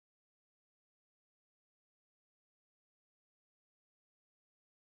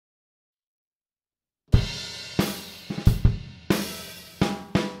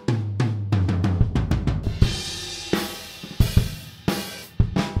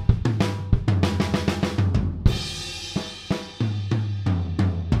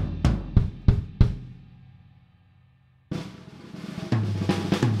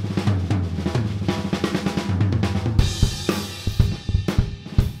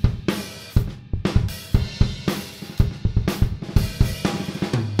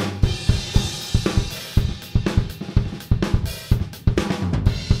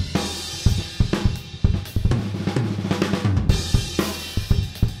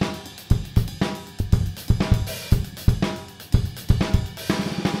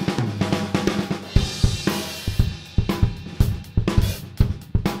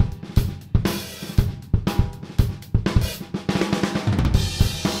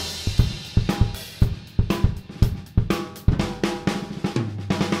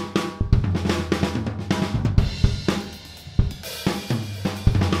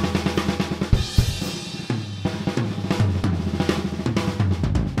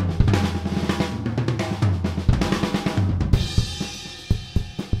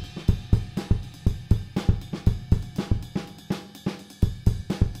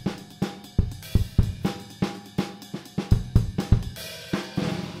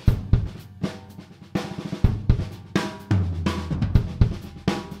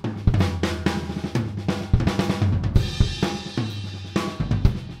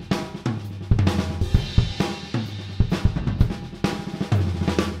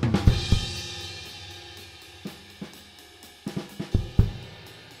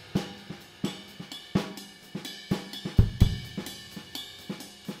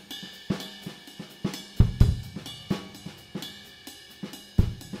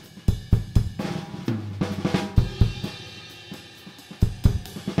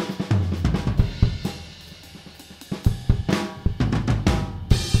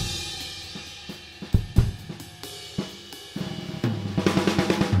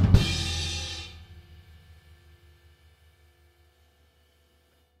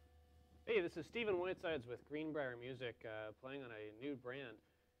This is Stephen Whitesides with Greenbrier Music, playing on a new brand.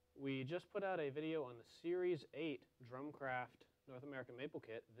 We just put out a video on the Series 8 Drumcraft North American Maple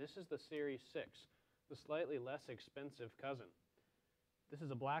Kit. This is the Series 6, the slightly less expensive cousin. This is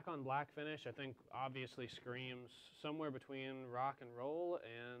a black on black finish. I think obviously screams somewhere between rock and roll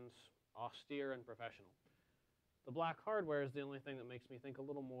and austere and professional. The black hardware is the only thing that makes me think a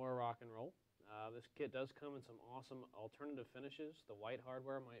little more rock and roll. This kit does come in some awesome alternative finishes. The white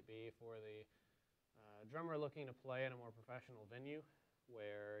hardware might be for the drummer looking to play in a more professional venue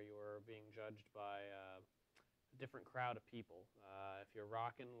where you're being judged by a different crowd of people. If you're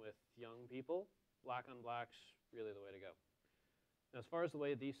rocking with young people, black on black's really the way to go. Now, as far as the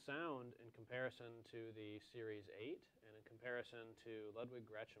way these sound in comparison to the Series 8 and in comparison to Ludwig,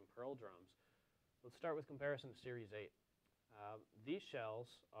 Gretsch, and Pearl drums, let's start with comparison to Series 8. These shells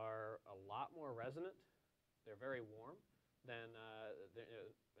are a lot more resonant. They're very warm than,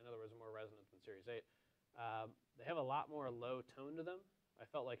 in other words, more resonant than Series 8. They have a lot more low tone to them. I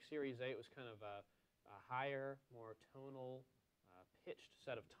felt like Series 8 was kind of a higher, more tonal, pitched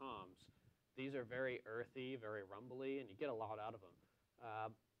set of toms. These are very earthy, very rumbly, and you get a lot out of them.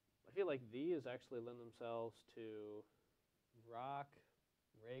 I feel like these actually lend themselves to rock,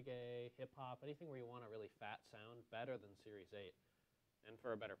 reggae, hip-hop, anything where you want a really fat sound better than Series 8, and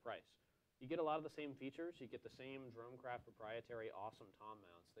for a better price. You get a lot of the same features. You get the same Drumcraft proprietary awesome tom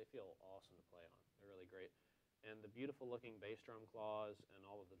mounts. They feel awesome to play on. They're really great. And the beautiful looking bass drum claws and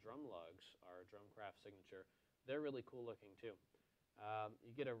all of the drum lugs are Drumcraft signature. They're really cool looking too.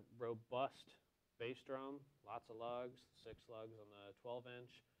 You get a robust bass drum, lots of lugs, 6 lugs on the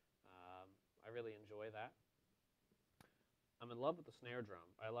 12-inch. I really enjoy that. I'm in love with the snare drum.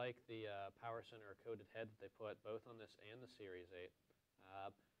 I like the Power Center coated head that they put both on this and the Series 8.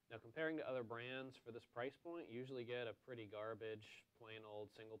 Now, comparing to other brands for this price point, you usually get a pretty garbage, plain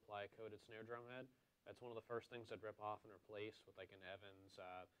old single-ply coated snare drum head. That's one of the first things I'd rip off and replace with like an Evans,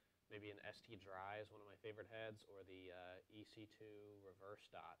 maybe an ST Dry is one of my favorite heads, or the EC2 Reverse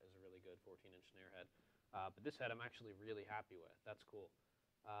Dot is a really good 14-inch snare head. But this head I'm actually really happy with. That's cool.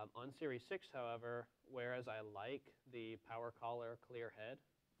 On Series 6, however, whereas I like the power collar clear head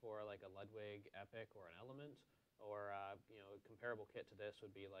for like a Ludwig Epic or an Element, or a comparable kit to this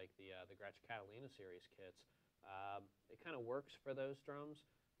would be like the Gretsch Catalina series kits, it kind of works for those drums.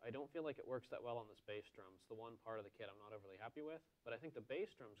 I don't feel like it works that well on this bass drum. It's the one part of the kit I'm not overly happy with, but I think the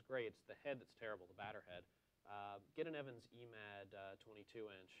bass drum's great. It's the head that's terrible, the batter head. Get an Evans EMAD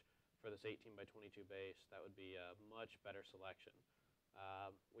 22-inch for this 18 by 22 bass. That would be a much better selection.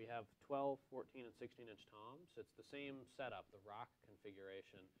 We have 12, 14, and 16-inch toms. It's the same setup, the rock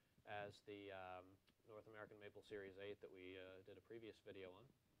configuration, as the North American Maple Series 8 that we did a previous video on.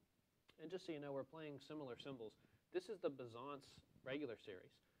 And just so you know, we're playing similar cymbals. This is the Byzance regular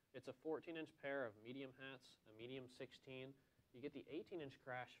series. It's a 14-inch pair of medium hats, a medium 16. You get the 18-inch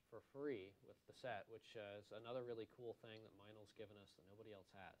crash for free with the set, which is another really cool thing that Meinl's given us that nobody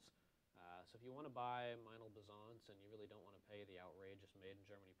else has. So if you want to buy Meinl Byzance and you really don't want to pay the outrageous made in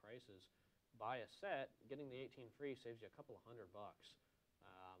Germany prices, buy a set. Getting the 18 free saves you a couple of $100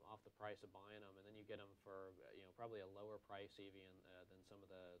 off the price of buying them, and then you get them for probably a lower price even than some of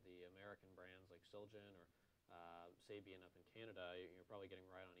the American brands like Siljan or Sabian up in Canada. You're probably getting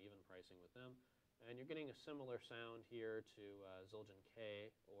right on even pricing with them, and you're getting a similar sound here to Zildjian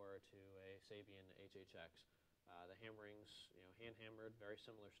K or to a Sabian HHX. The hammerings, hand hammered, very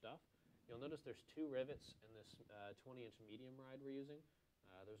similar stuff. You'll notice there's 2 rivets in this 20-inch medium ride we're using.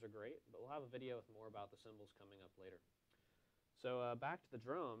 Those are great, but we'll have a video with more about the cymbals coming up later. So back to the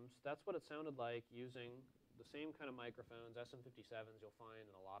drums, that's what it sounded like using the same kind of microphones, SM57s you'll find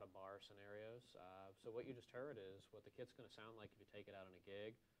in a lot of bar scenarios. So what you just heard is what the kit's going to sound like if you take it out on a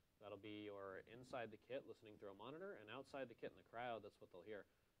gig. That'll be your inside the kit listening through a monitor, and outside the kit in the crowd, that's what they'll hear.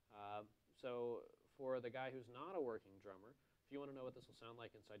 So for the guy who's not a working drummer, if you want to know what this will sound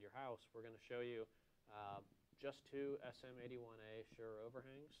like inside your house, we're going to show you just 2 SM81A Shure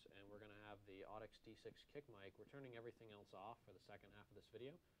overhangs, and we're going to have the Audix D6 kick mic. We're turning everything else off for the second half of this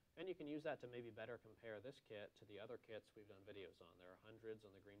video, and you can use that to maybe better compare this kit to the other kits we've done videos on. There are hundreds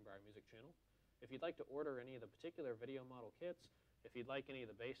on the Greenbrier Music channel. If you'd like to order any of the particular video model kits, if you'd like any of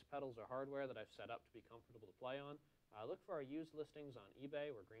the bass pedals or hardware that I've set up to be comfortable to play on, look for our used listings on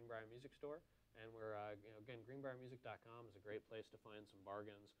eBay. We're Greenbrier Music Store, and we're again, greenbriermusic.com is a great place to find some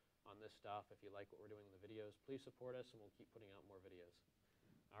bargains on this stuff. If you like what we're doing in the videos, please support us, and we'll keep putting out more videos.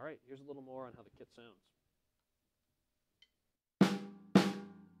 All right, here's a little more on how the kit sounds.